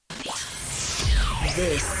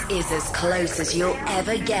This is as close as you'll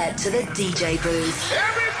ever get to the DJ booth.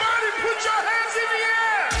 Everybody put your hands in the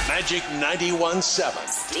air! Magic 91.7.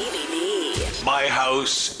 Stevie B. My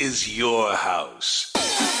house is your house.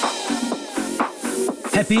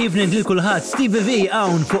 Happy evening lil kulħadd, Stevie V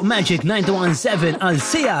hawn fuq Magic 91.7 għal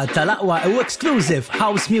sija tal-aqwa u exclusive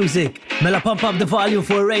house music. Mela pump up the volume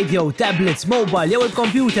for radio, tablets, mobile jew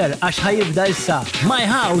il-computer għax ħajibda issa. My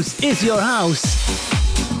house is your house.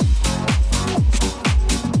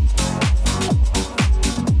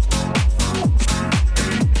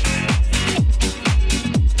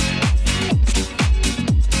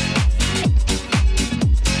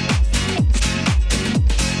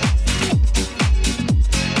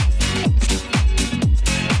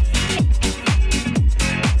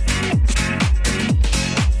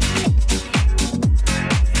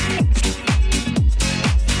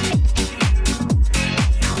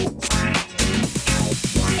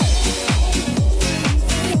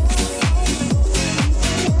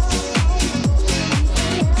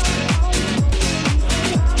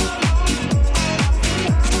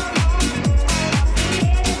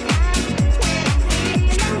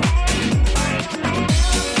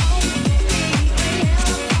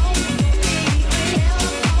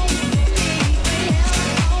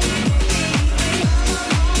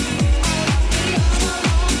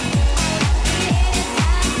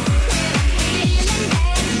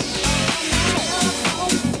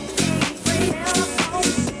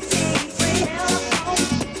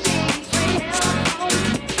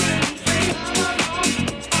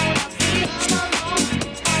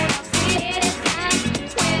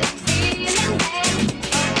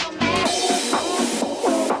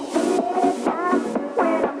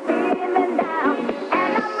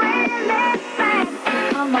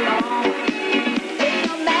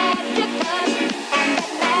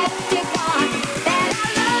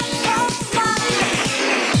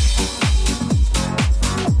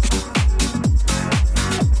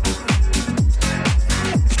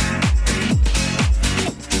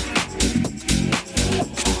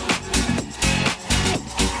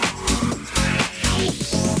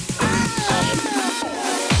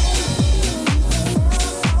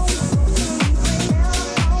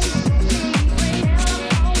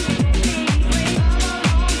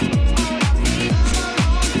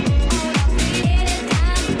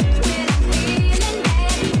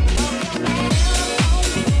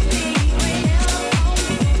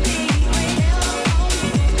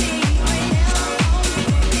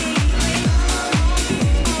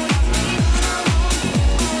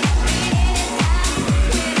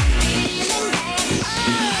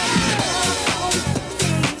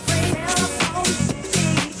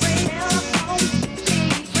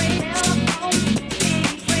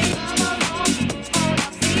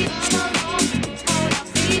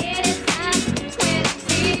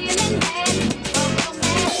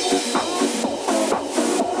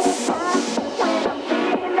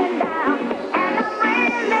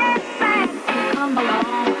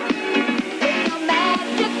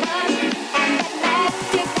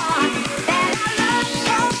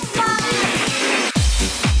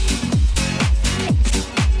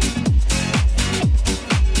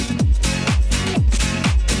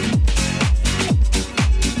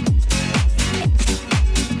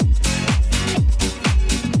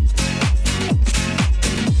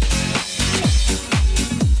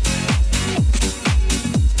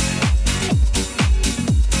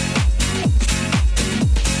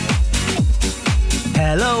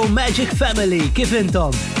 Magic Family, kif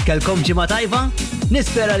intom? Kelkom ġimgħa tajba?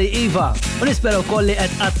 Nispera li iva, u nispera wkoll li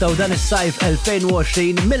qed qattaw dan is-sajf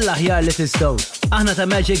 2020 mill-aħjar li tistgħu. Aħna ta'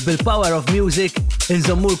 Magic bil-Power of Music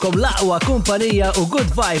inżommulkom l-aqwa kumpanija u good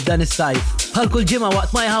vibe dan is-sajf. Bħal kull ġimgħa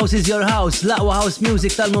waqt My House is Your House, l-aqwa house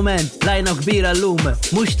music tal-mument, lajna kbira llum,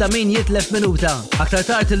 mhux ta' min jitlef minuta. Aktar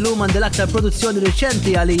tard illum għandi l-aktar produzzjoni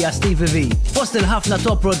riċenti għalija Stevie V. Fost il-ħafna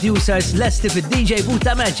top producers lesti fid-DJ boot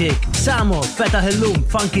ta' Magic. Samo fetaħ illum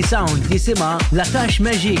Funky Sound jisima Latash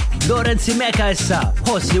Magic, Laurent Simeka issa,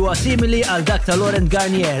 ħoss li huwa simili għal dak ta' Laurent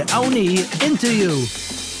Garnier, Awni Into You.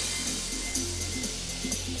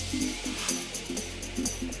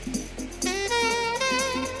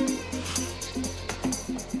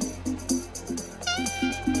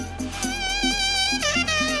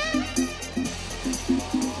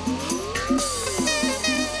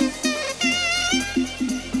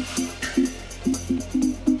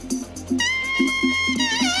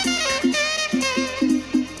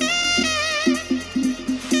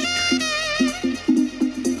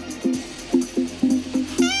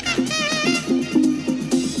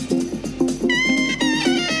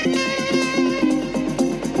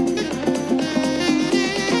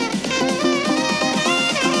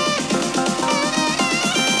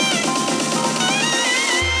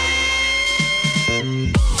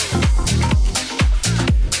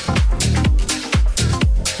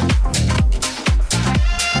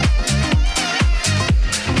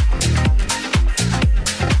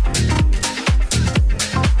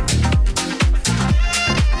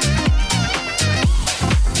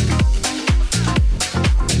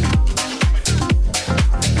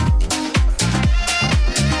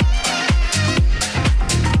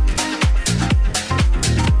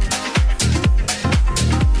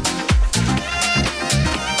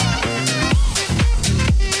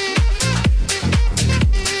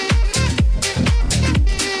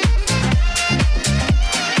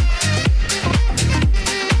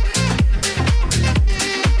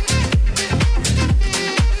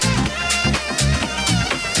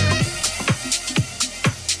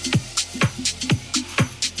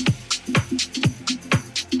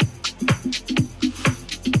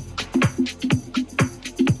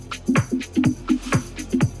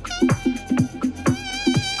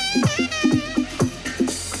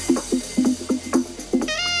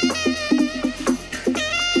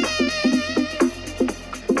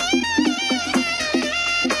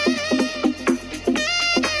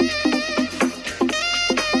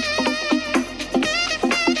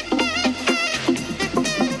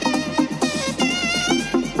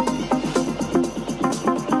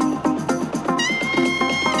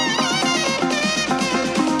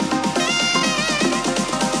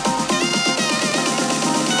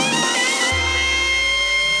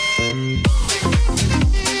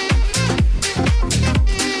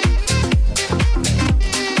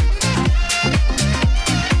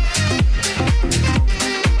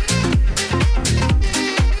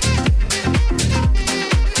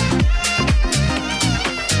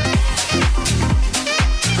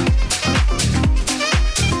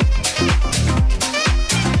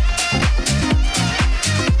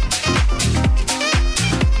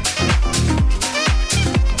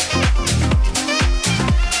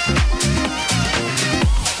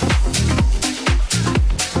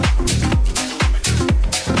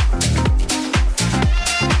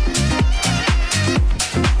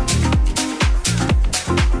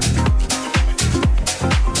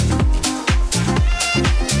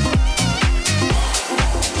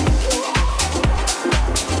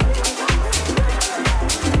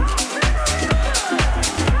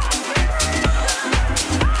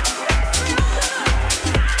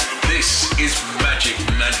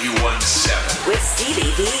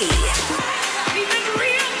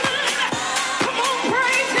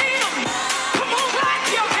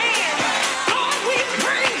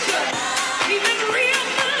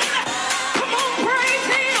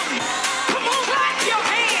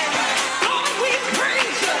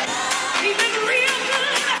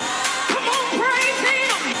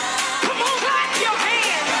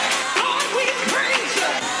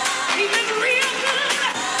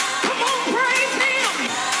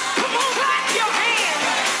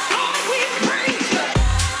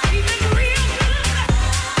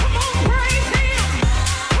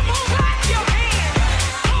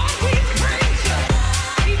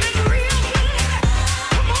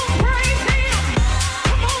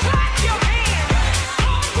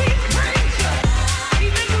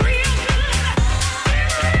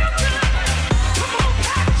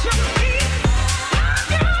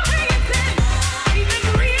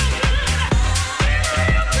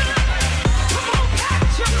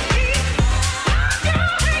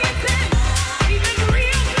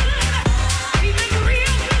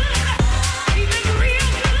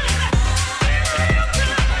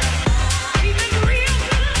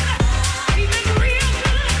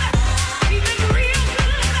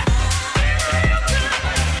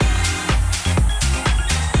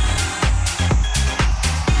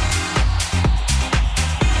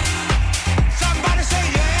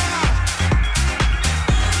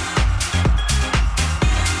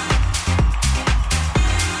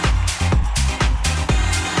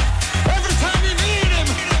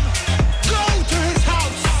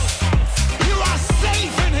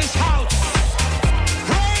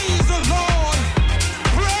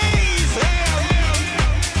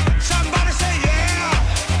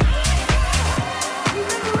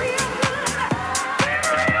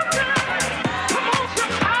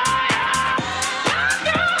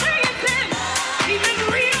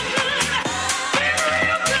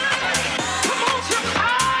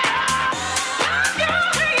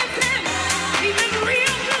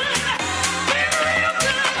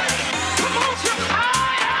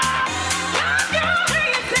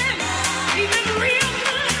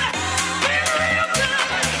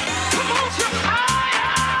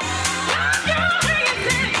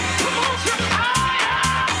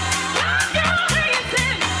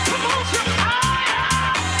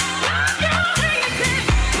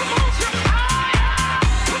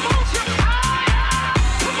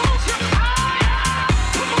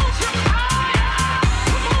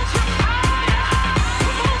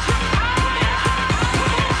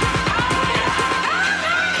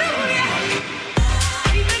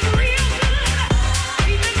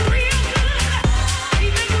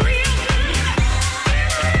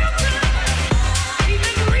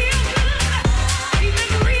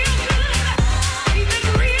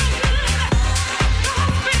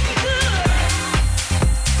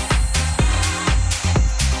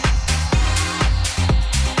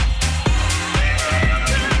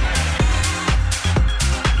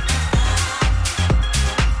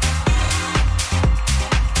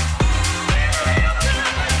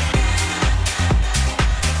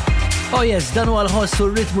 Oh yes, dan huwa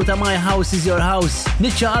l-ħossu r-ritmu ta' My House is Your House.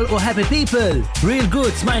 Niċċaqalqu Happy People. Real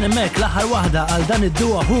Good smajna mek l-aħħar waħda għal dan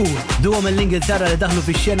id-duo Who. Duo mill-Ingilterra li daħlu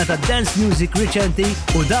fix-xena ta' dance music riċenti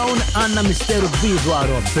u dawn għandna misteru kbir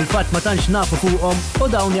dwarhom. Fil-fatt ma tantx nafu fuqhom u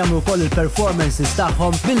dawn jagħmlu wkoll il-performances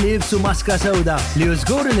tagħhom billi jibsu maskra sewda li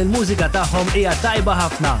jużgur li l-mużika tagħhom hija tajba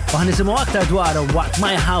ħafna. U ħanisimgħu aktar dwarhom waqt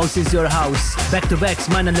My House is Your House. Back to back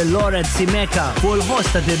smajna lil Lawrence Simeka fuq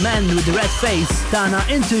il-host ta' The Man with the Red Face tagħna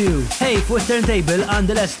Into You. Hey, fuq turntable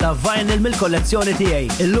għandi lesta vinyl mill-kollezzjoni tiegħi.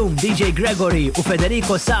 Illum DJ Gregory u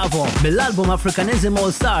Federico Savo mill-album Africanism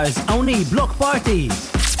All Stars hawnni Block Party.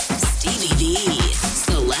 Stevie V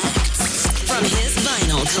selects from his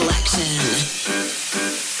vinyl collection.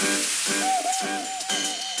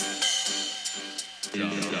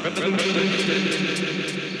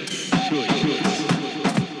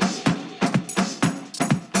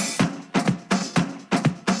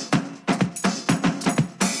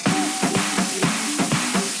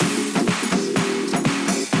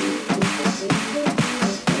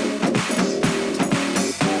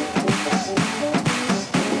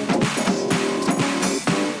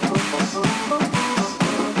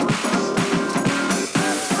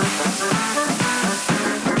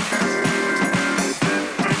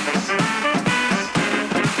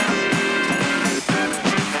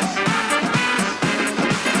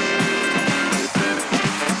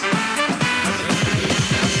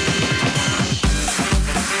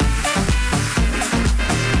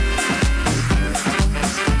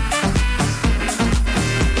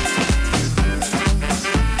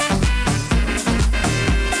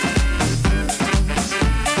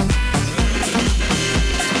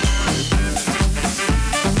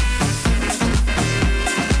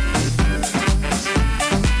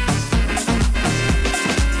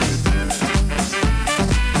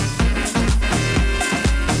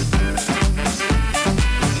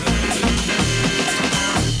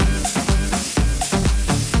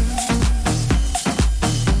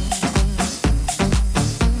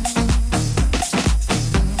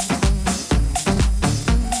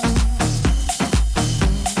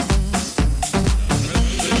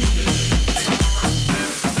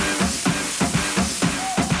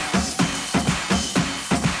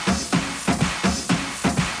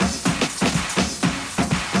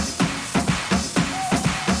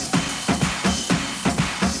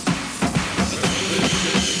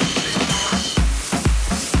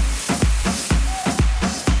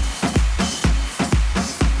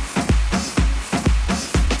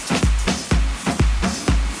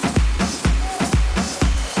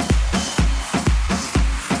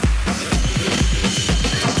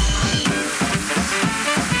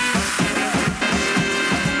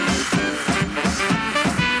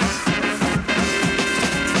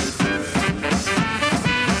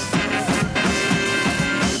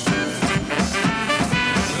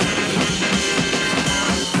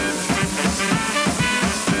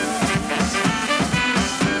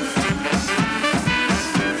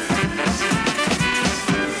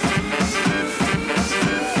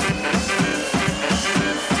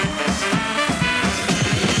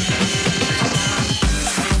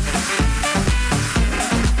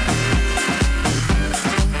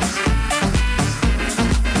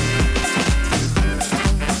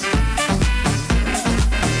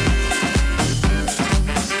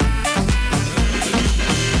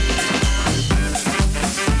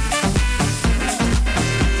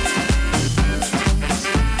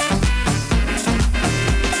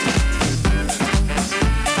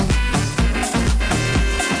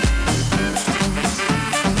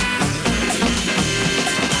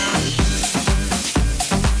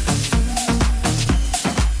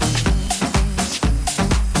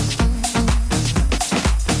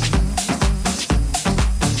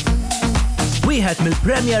 wieħed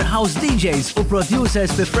mill-Premier House DJs u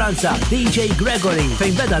producers fi Franza, DJ Gregory,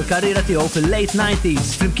 fejn beda l-karriera tiegħu fil-late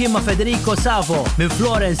 90s, flimkien ma' Federico Savo minn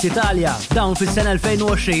Florence, Italja. Dawn fis-sena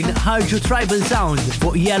 2020 ħarġu Tribal Sound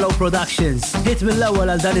fuq Yellow Productions. Hit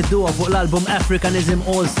mill-ewwel għal dan id-duo fuq l-album Africanism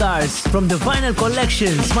All Stars. From the Vinyl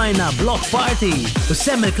Collection smajna Block Party. U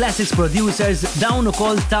semm il-Classics producers dawn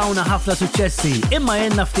ukoll tawna ħafna suċċessi, imma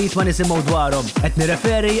jenna ftit ma nisimgħu dwarhom. Qed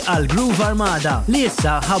nirreferi għal Groove Armada li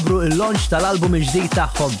issa ħabru il-launch tal-album il-ġdid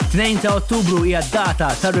tagħhom. 2 ta' Ottubru hija d-data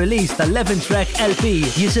tar-release tal-11 track LP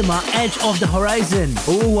jisimha Edge of the Horizon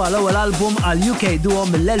u huwa l-ewwel album għal UK duo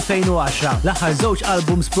mill-2010. L-aħħar żewġ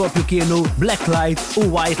albums propju kienu Black Light u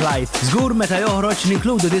White Light. Żgur meta joħroġ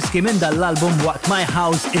ninkludu diski minn dal-album waqt My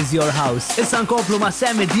House is Your House. Issa nkomplu ma'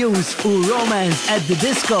 Sammy Deuce u Romance at the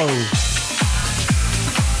Disco.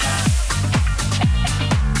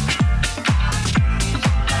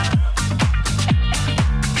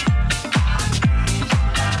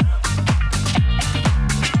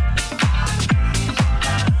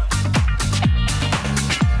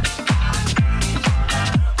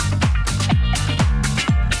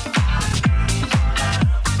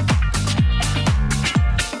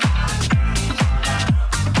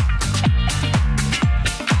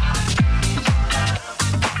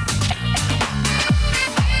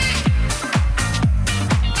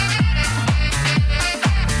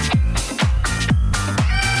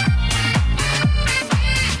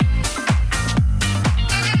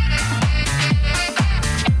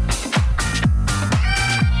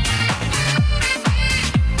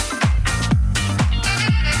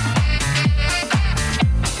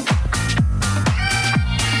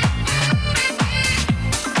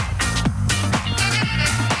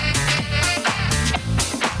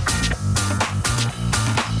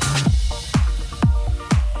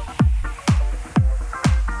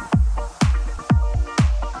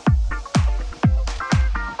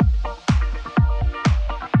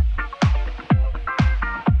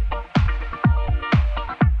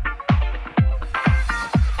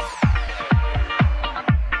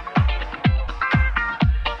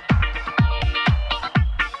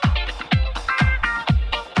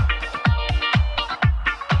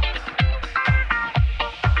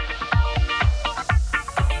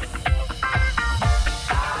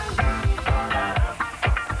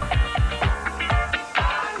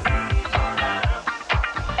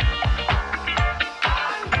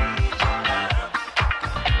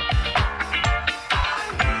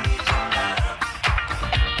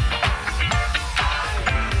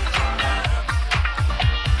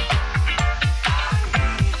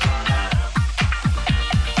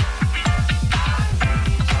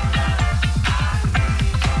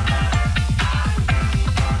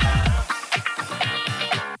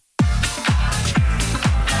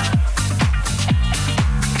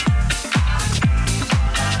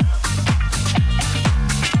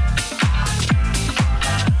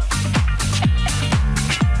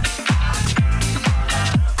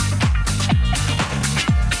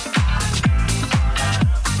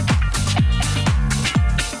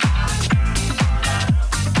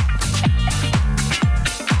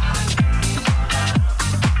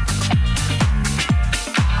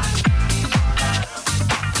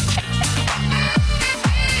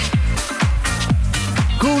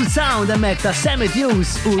 Sound Emmek ta' Sammy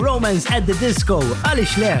Deuce u Romance at the Disco.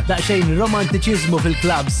 Għalix le, daqxejn romantiċizmu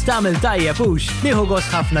fil-klabs tamil tajjeb ux. Nieħu gost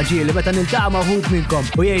ħafna ġieli meta niltaqa' maħud minnkom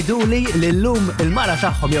u jgħiduli li llum il-mara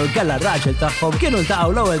tagħhom jew inkella r-raġel tagħhom kienu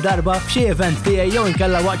ltaqgħu l-ewwel darba f'xi event tiegħi jew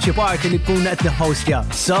inkella waqt xi party li tkun qed nihhostja.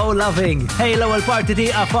 So loving. Hey l-ewwel party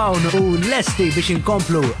tiqa' fawn u lesti biex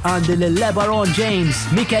inkomplu għandi lil LeBaron James,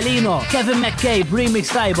 Michelino, Kevin McCabe remix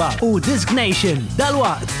tajba u Disc Nation.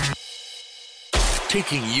 Dalwaqt.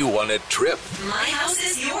 Taking you on a trip My house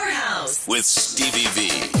is your house. with Stevie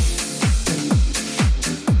V.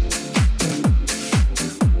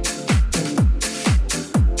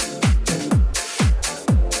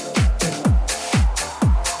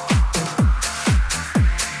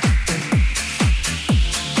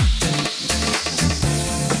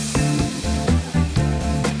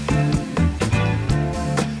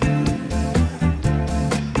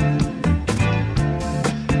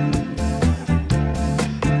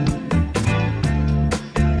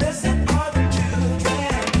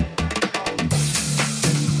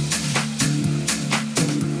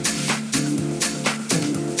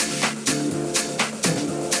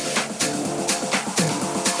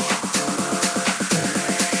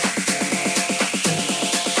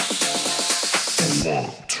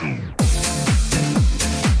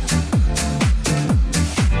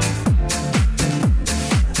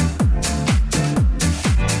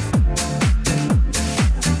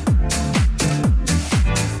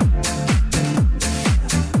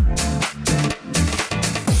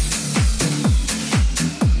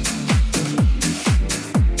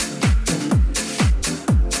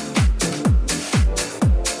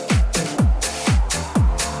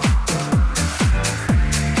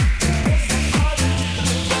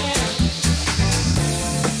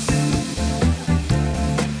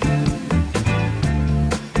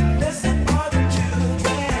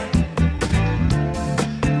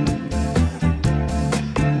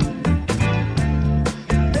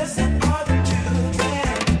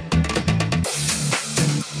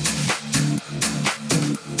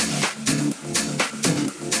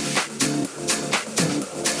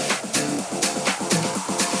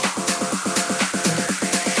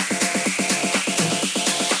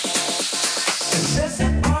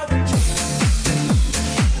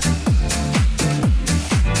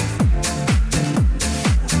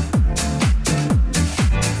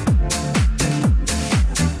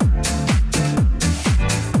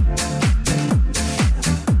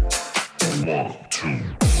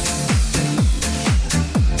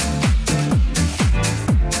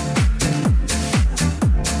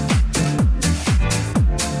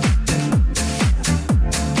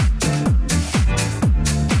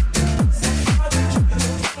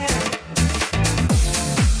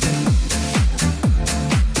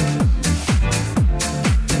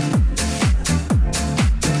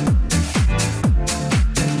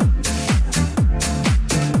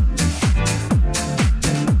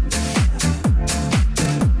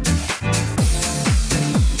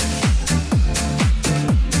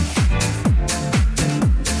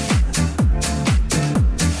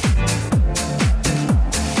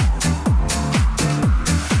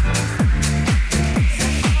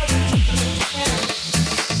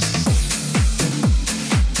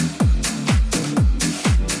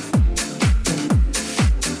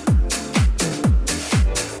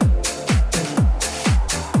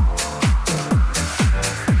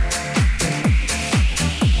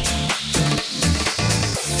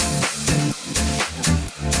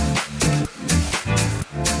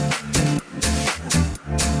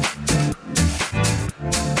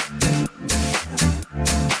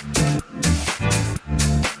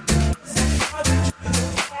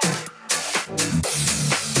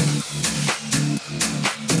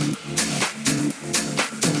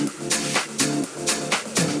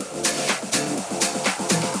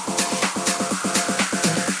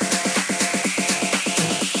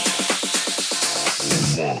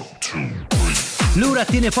 Lura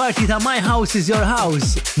t-tieni parti ta' My House is Your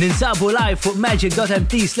House. Ninsabu live fuq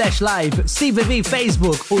magic.mt/live, Stevie V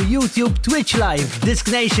Facebook u YouTube Twitch Live. Disc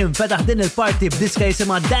Nation fetaħ din il-parti b'diska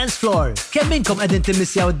jisimha Dance Floor. Kemm minnkom qegħdin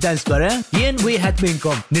timmissjaw id-dance floor, eh? Jien wieħed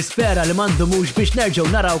minnkom. Nispera li m'għandhomux biex nerġgħu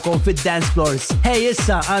narawkom fid-dance floors. Hey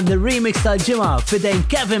issa għand il-remix tal-ġimgħa fidejn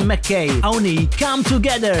Kevin McCabe. Hawnhi Come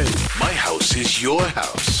Together. My house is your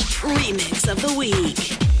house. Remix of the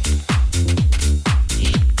week.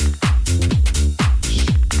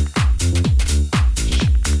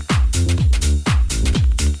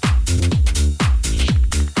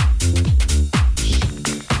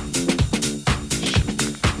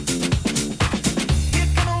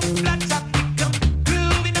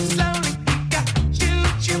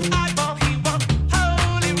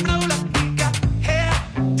 Roller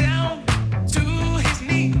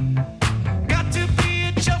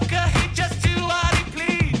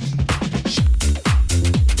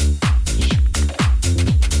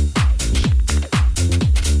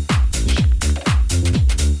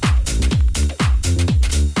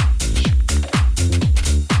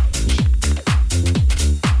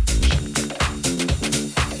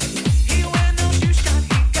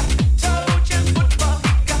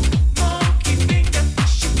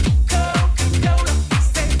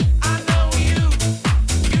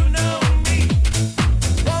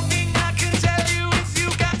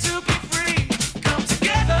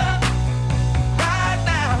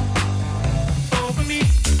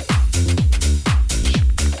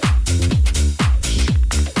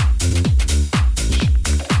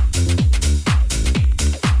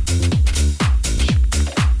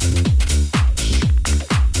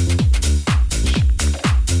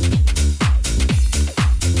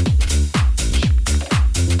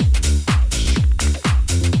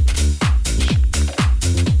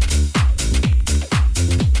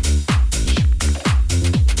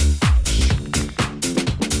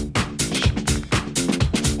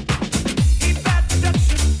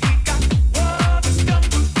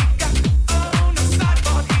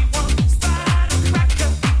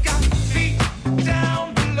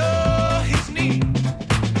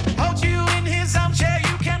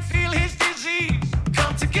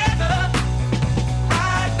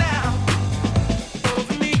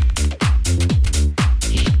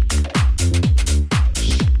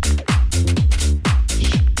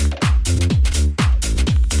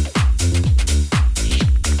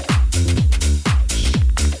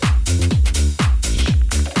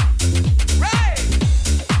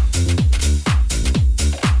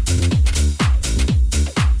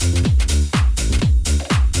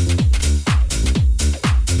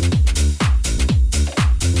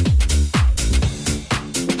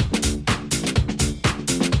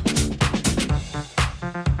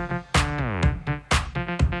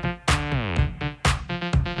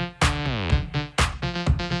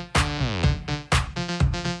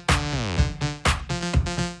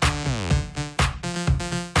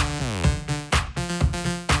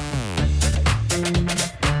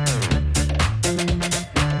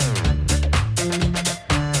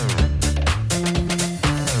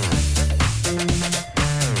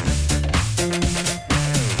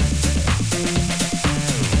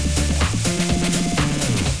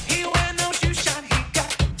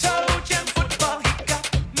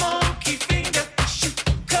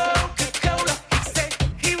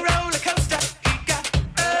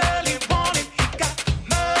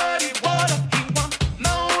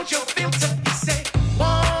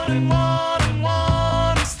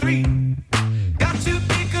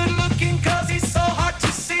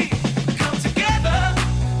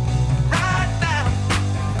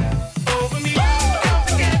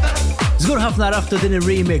Żgur ħafna raftu din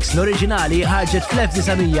ir-remix l-oriġinali ħarġet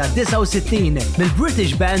fl-1969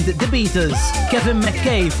 mill-British band The Beatles. Kevin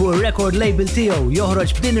McKay fuq ir-record label tiegħu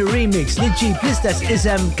joħroġ b'din ir-remix li ġib l-istess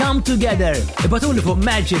isem Come Together. Ibatuli fuq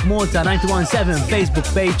Magic Malta 917 Facebook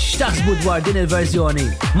page x'taħsbu dwar din il-verżjoni.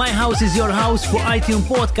 My House is Your House fuq iTunes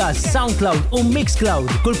Podcast, SoundCloud u Mixcloud.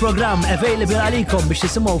 Kull programm available għalikom biex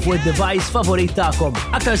tisimgħu fuq id-device favorit tagħkom.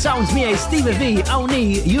 Aktar sounds miegħi Stevie V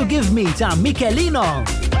hawnni You Give Me ta' Michelino.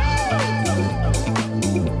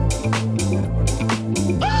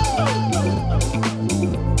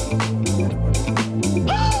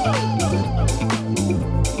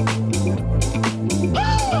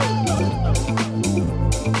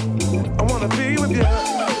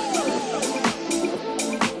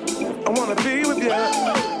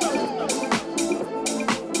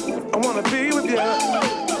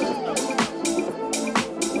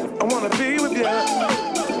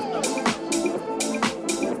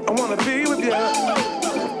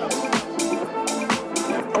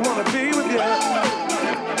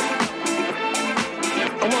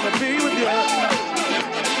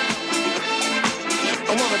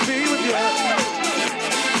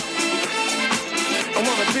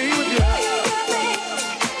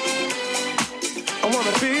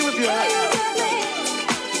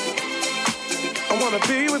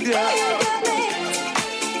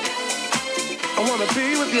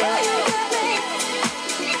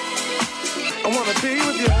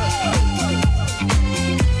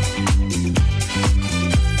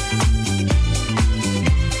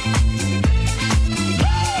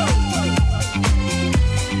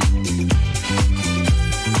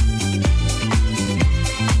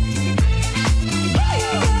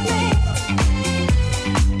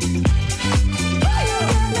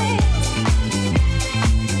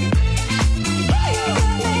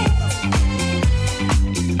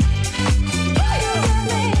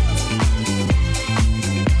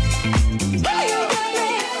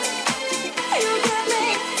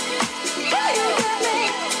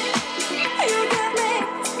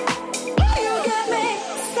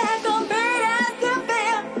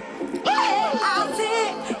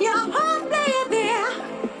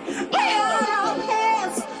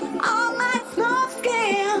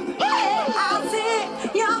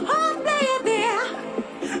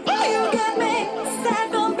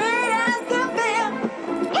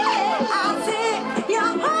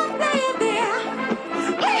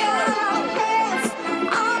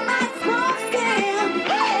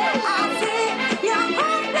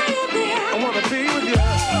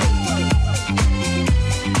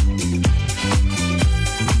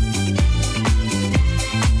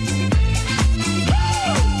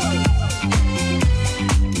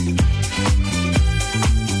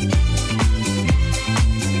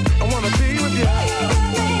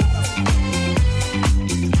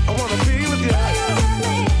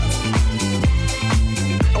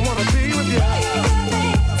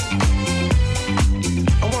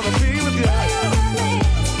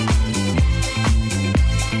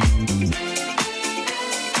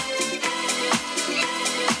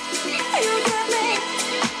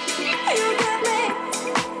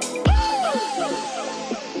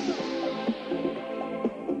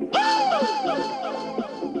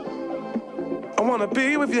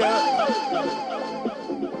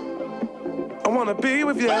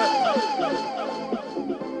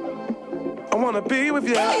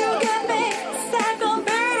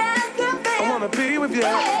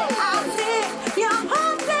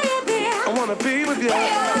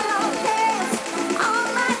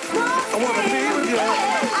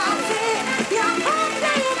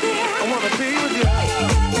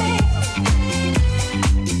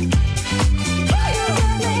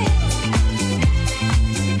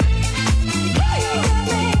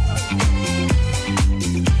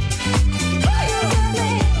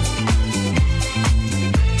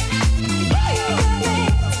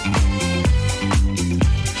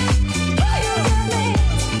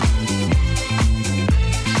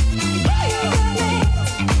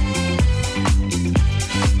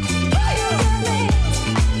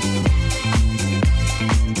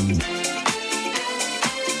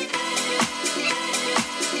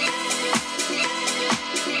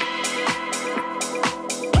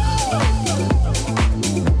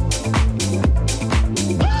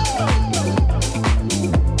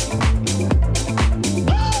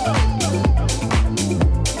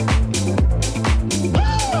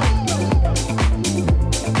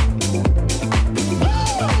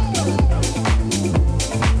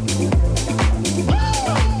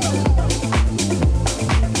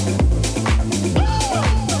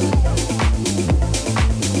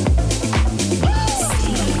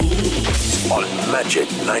 Magic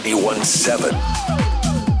 91.7.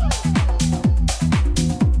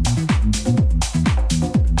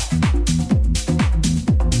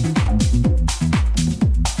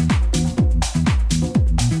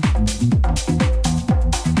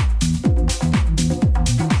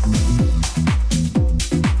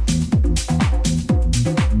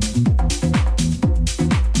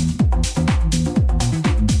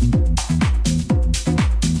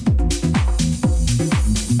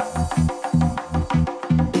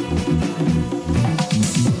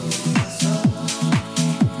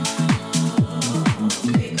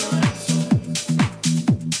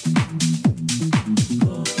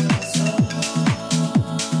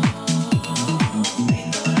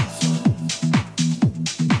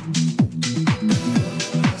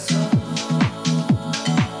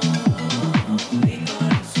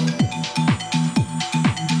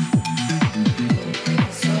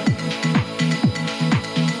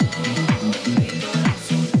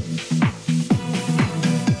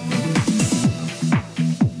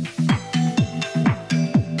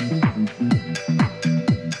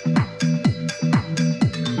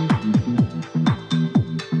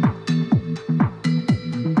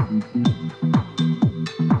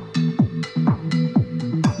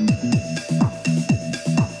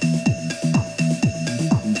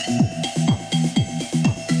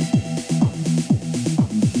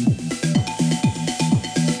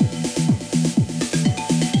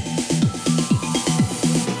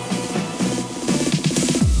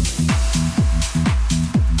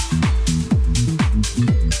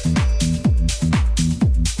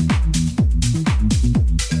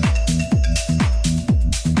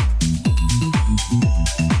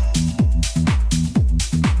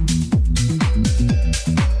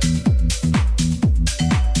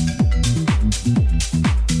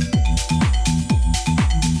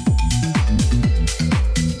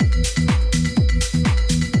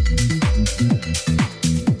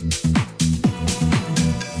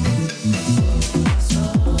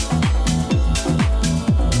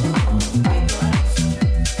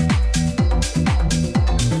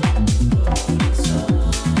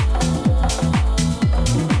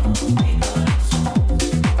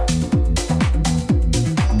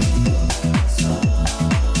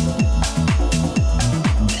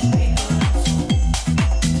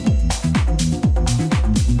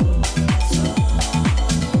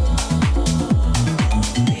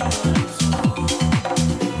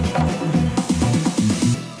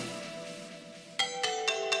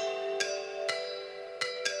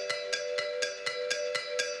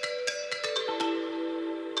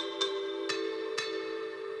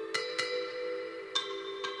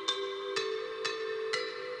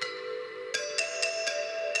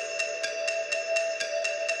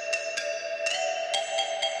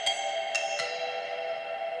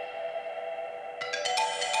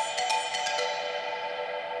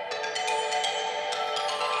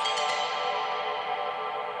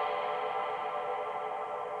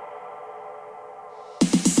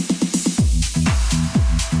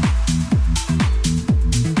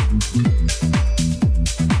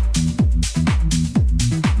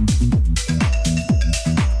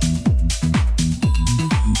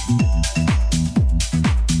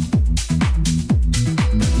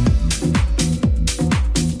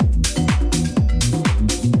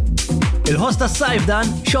 Il-host tas-sajf dan,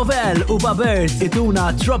 Chauvel u Babert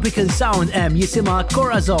ituna Tropical Sound M jisima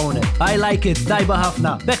Corazon. I like it, tajba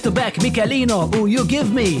ħafna. Back to back Michelino u You Give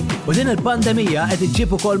Me. U din il-pandemija qed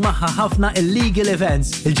iġġib ukoll magħha ħafna illegal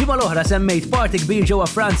events. Il-ġimgħa l-oħra semmejt party kbir ġewwa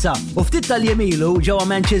Franza u ftit tal-jemilu ġewwa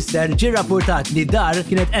Manchester ġie rapportat li dar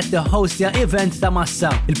kienet qed hostja event ta'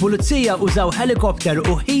 massa. Il-pulizija użaw helikopter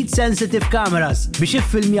u heat sensitive cameras biex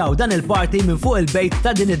iffilmjaw dan il-party minn fuq il-bejt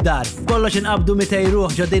ta' din id-dar. Kollox inqabdu 200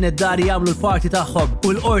 ruħ ġo din id-dar jagħmlu l-party tagħhom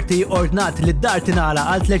u l-qorti ordnat li d-dar tingħala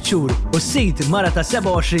għal 3 xhur u s-sit mara ta'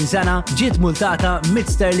 27 sena ġiet multata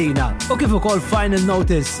 100 sterlina. U kif ukoll final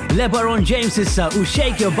notice LeBron James issa u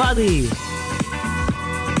Shake Your Body.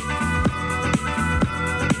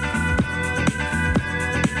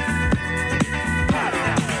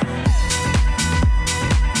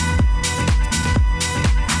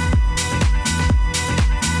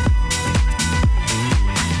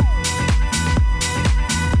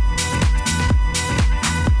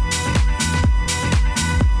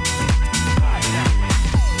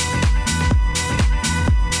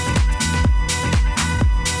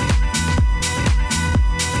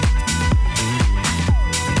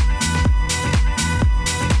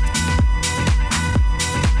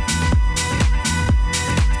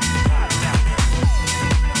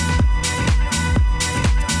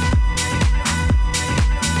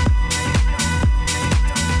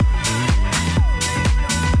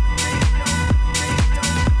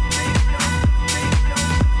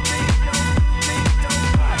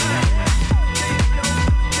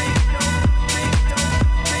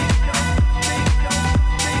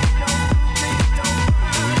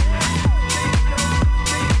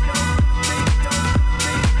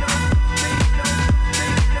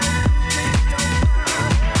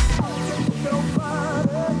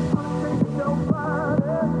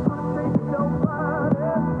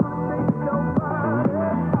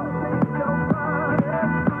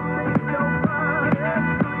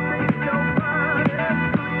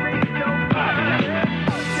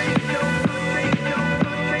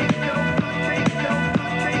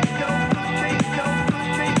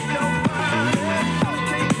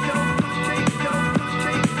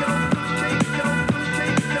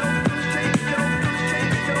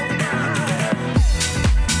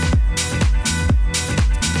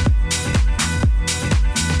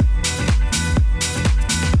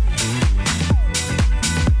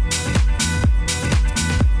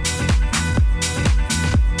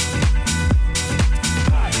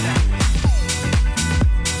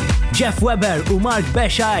 Jeff Weber u Mark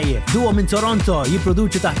Beshai, duo minn Toronto,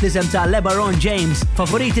 jipproduċu taħt l-isem ta' LeBaron James.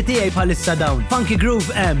 Favoriti tiegħi bħalissa dawn. Funky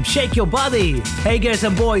Groove M, Shake Your Body. Hey Girls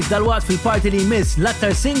and Boys dal-waqt fil-party li jmiss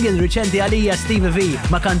l-aktar single riċenti għalija Stevie V,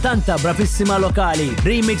 ma' kantanta bravissima lokali.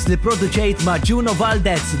 Remix li produċejt ma' Juno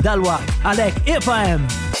Valdez dal-waqt. Għalek, iqa hemm.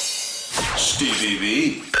 Stevie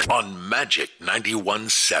V on Magic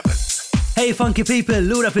 91.7. Hey funky people,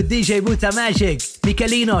 lura fid-DJ Buta Magic.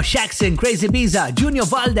 Michelino, Shaxon, Crazy Biza, Junior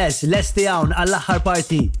Valdez, lesti hawn għall-aħħar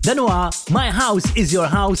party. Dan huwa My House is Your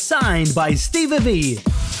House signed by Stevie V.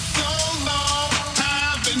 So long,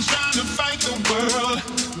 I've been trying to fight the world.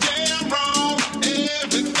 Damn wrong,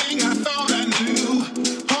 everything I thought I knew.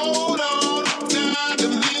 Hold on, tired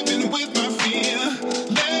of living with my fear.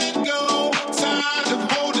 Let go, tired of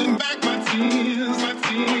holding back my tears, my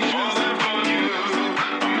tears.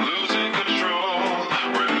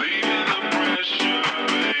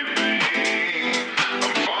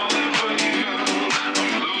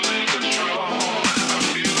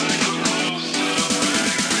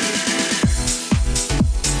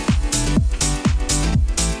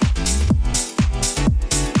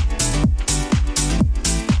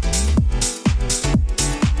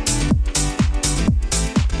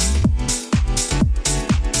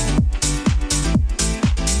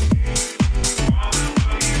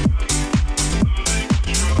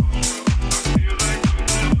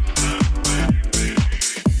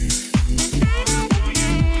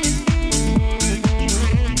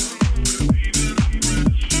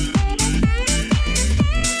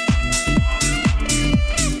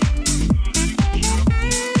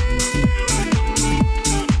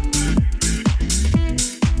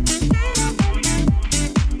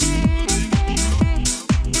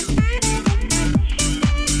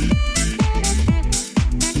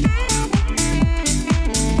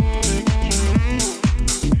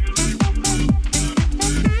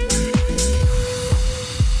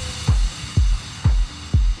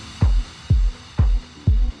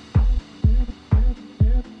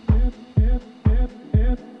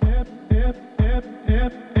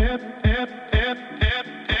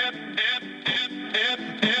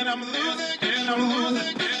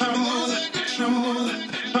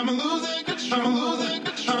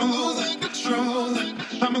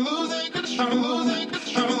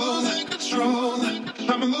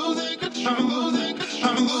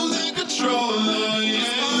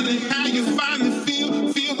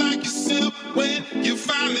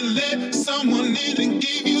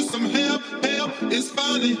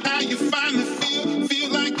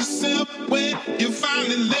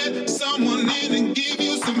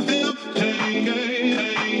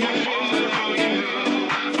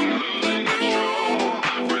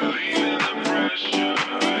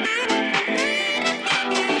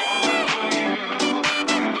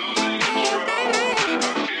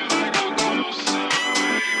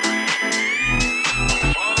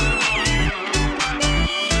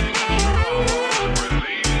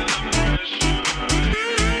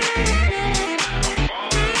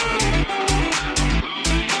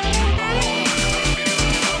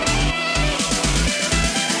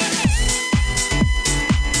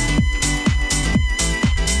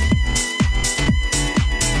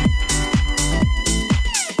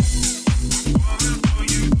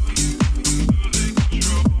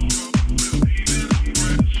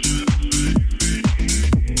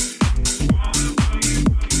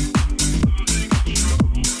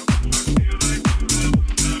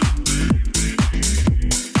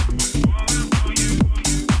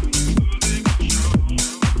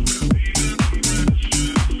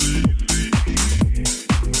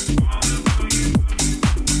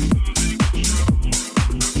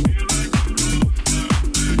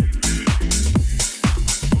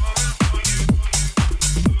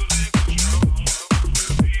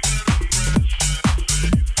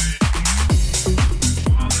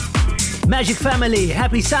 Magic Family,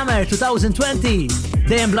 Happy Summer 2020.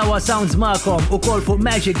 Dejjem blawa sounds ma'kom u kol fuq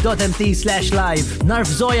magic.mt/live. Narf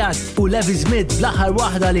Zojat u Levi Smith bl-aħħar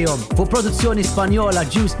waħda lihom. Fuq produzzjoni Spanjola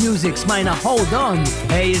Juiced Music smajna Hold On.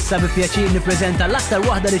 Ej issa bi pjaċir nippreżenta l-aktar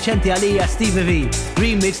waħda riċenti għalija Stevie V.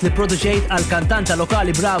 Remix li produċejt għal kantanta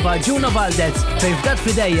lokali brava Juno Valdez. Fejn fdat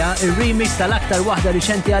fidejja il-remix tal-aktar waħda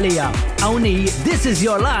riċenti għalija. Hawnhi This Is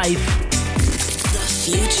Your Life. The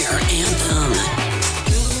Future Anthem. Like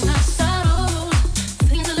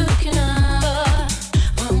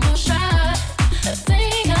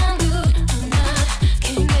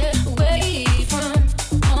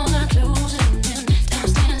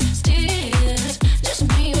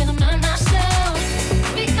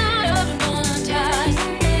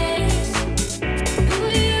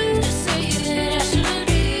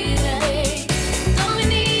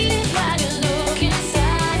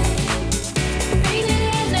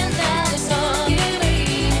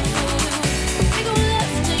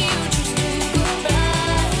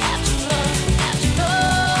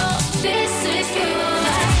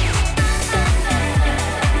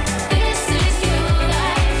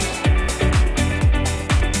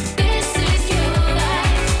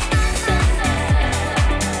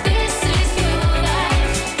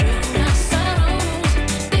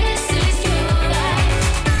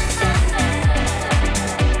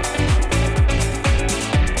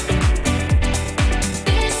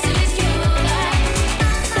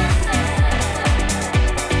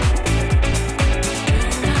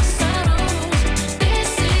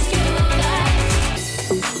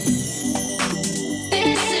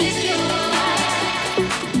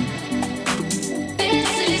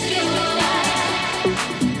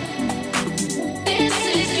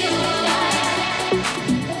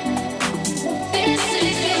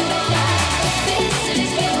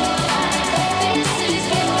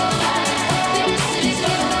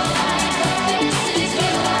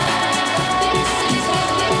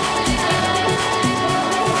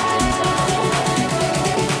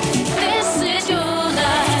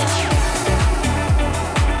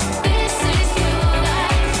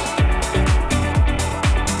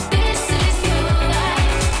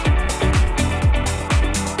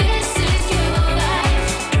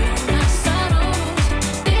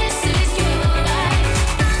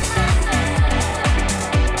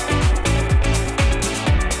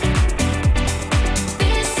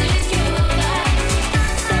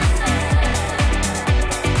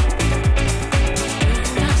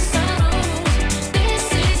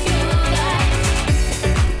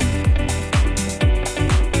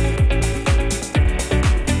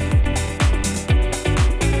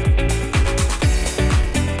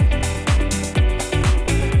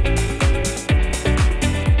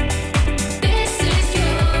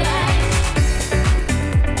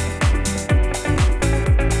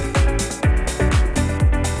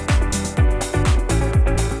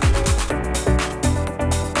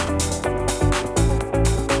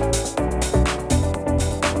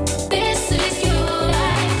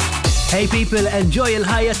Hey people, enjoy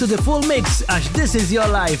il-ħajja to the full mix għax This Is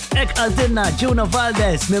Your Life. Ek għaltinna Juno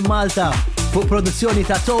Valdez minn Malta. Fuq produzzjoni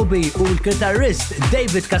ta' Toby u l-kitarrist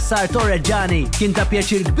David Kassar Torreġani kien ta'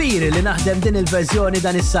 pjaċir kbir li naħdem din il-verżjoni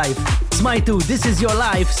dan is-sajf. Smajtu This Is Your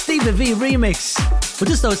Life Stevie V Remix.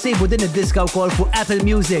 U tistgħu ssibu din id-diska wkoll fuq Apple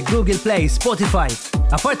Music, Google Play, Spotify.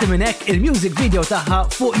 Apparti minn hekk il-music video tagħha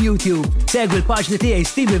fuq YouTube. Segwi l-paġni tiegħi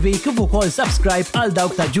Stevie V kif ukoll subscribe għal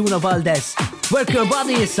dawk ta' Juno Valdez. Work Your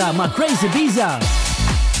Body issa ma' Crazy Biza.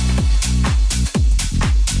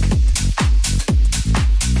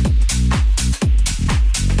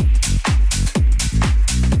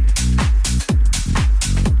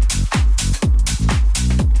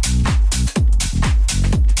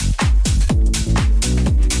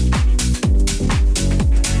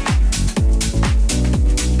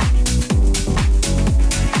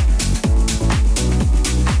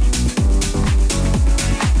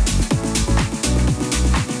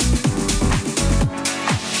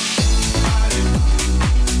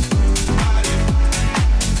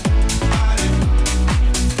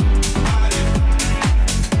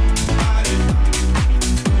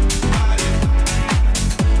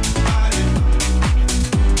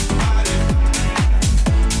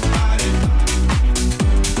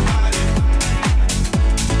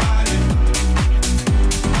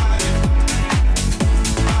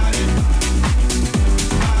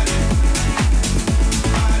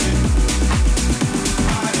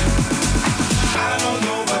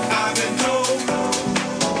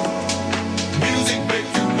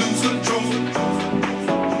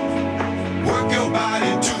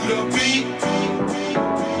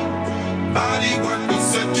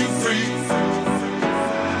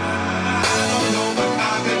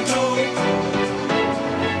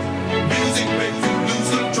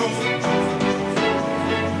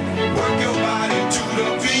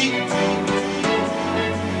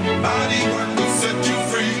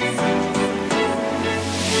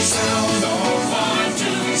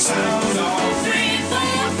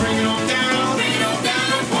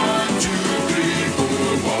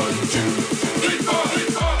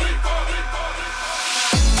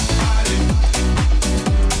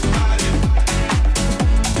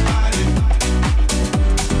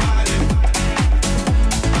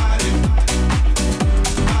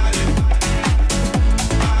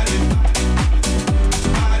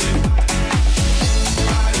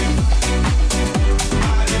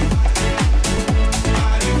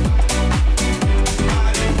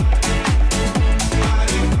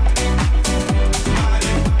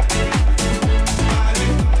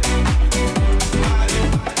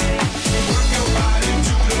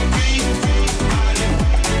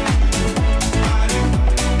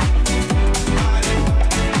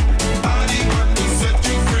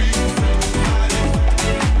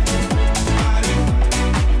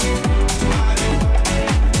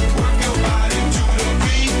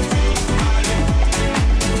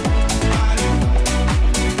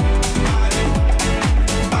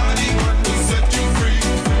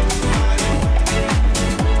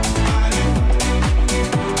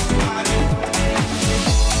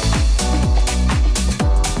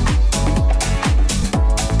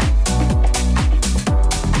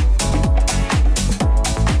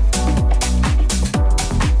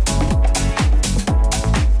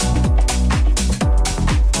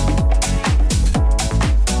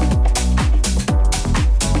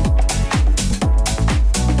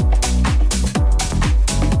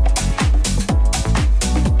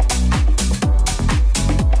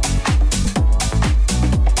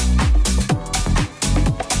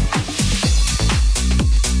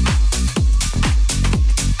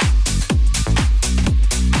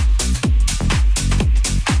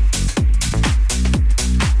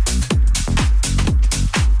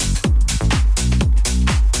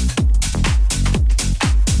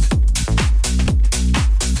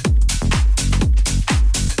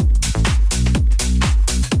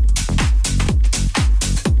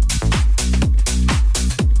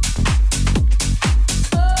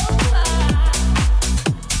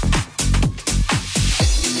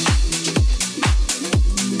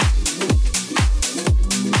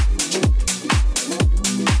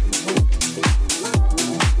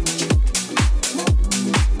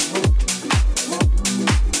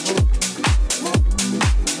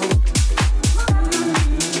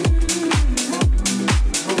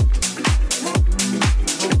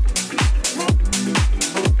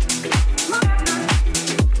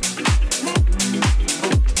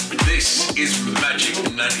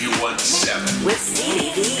 with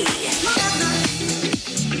Stevie V.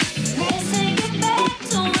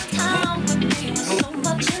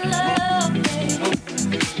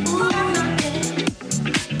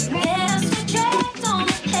 Yeah.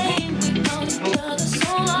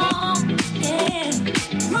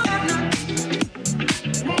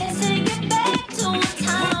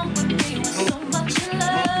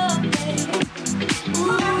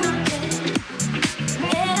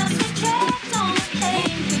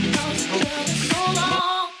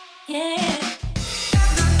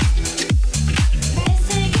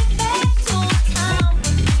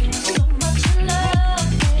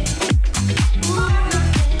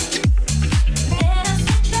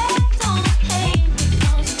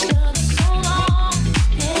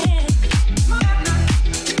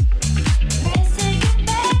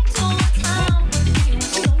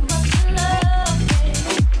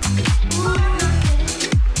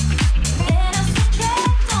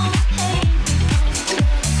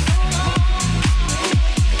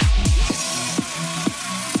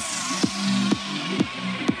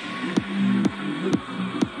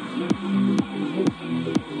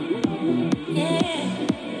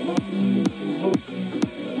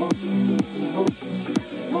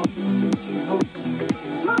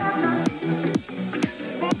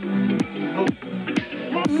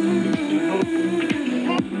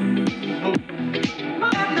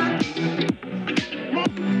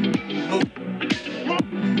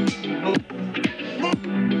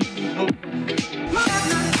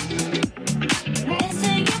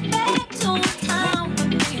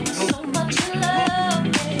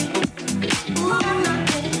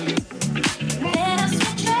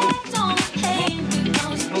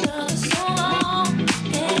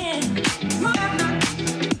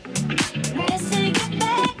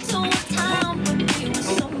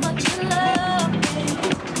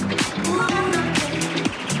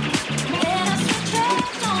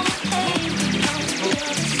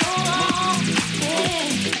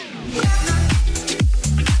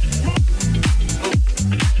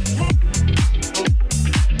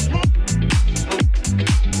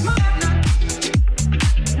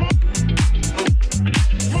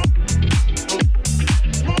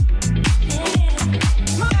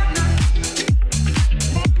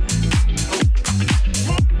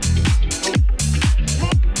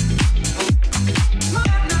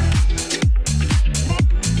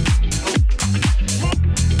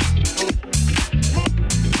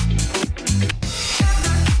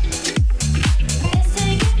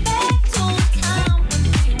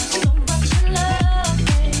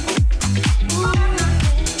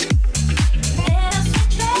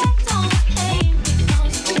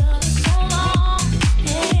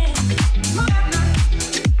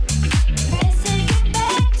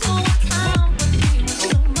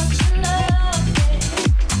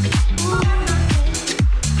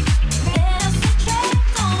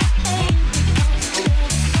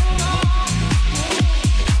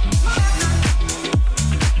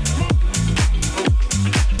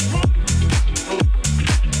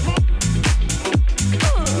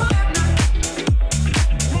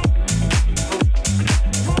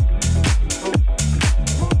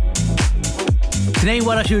 Tnejn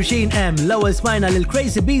wara xulxin hemm l-ewwel smajna lil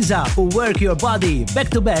Crazy Biza u Work Your Body back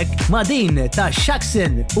to back ma' din ta'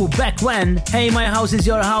 Shaxin u Back When Hey My House Is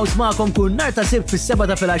Your House ma'kom kull nhar ta' Sibt fis-7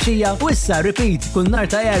 ta' filgħaxija u issa repeat kull nhar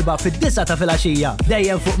ta' Erba' fid-9 ta' filgħaxija.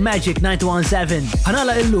 Dejjem fuq Magic 917.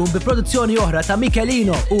 Ħanala illum bi produzzjoni oħra ta'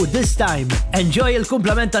 Michelino u This Time. Enjoy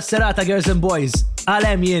il-kumplament tas-serata Girls and Boys.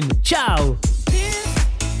 Għalem jien. Ciao!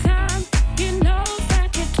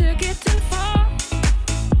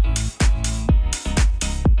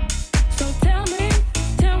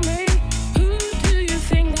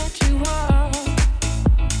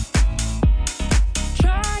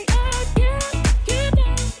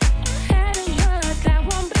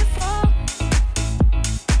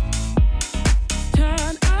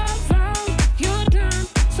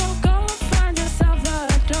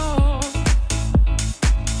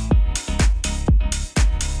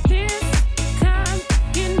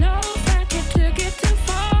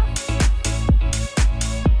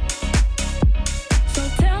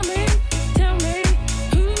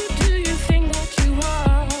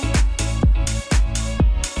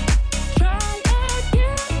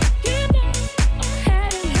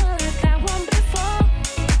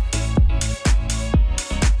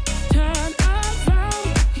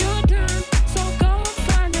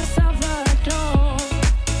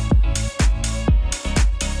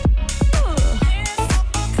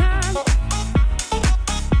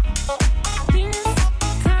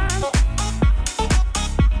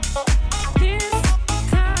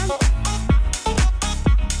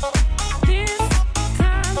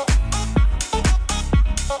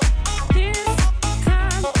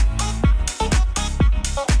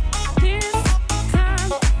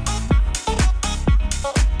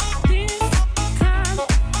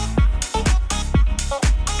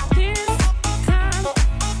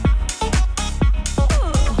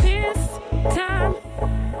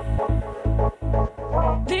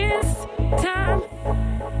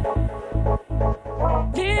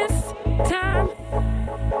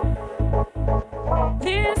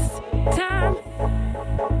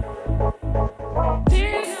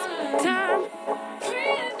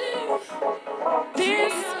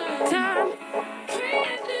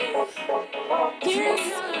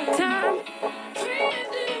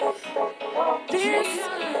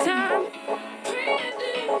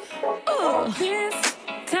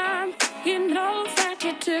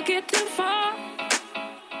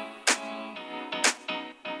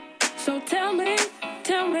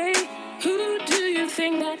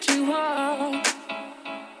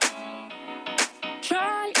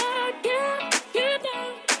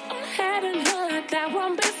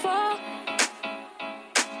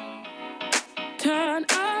 Turn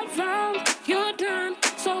around, you're done,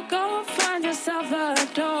 so go find yourself a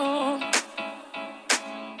door.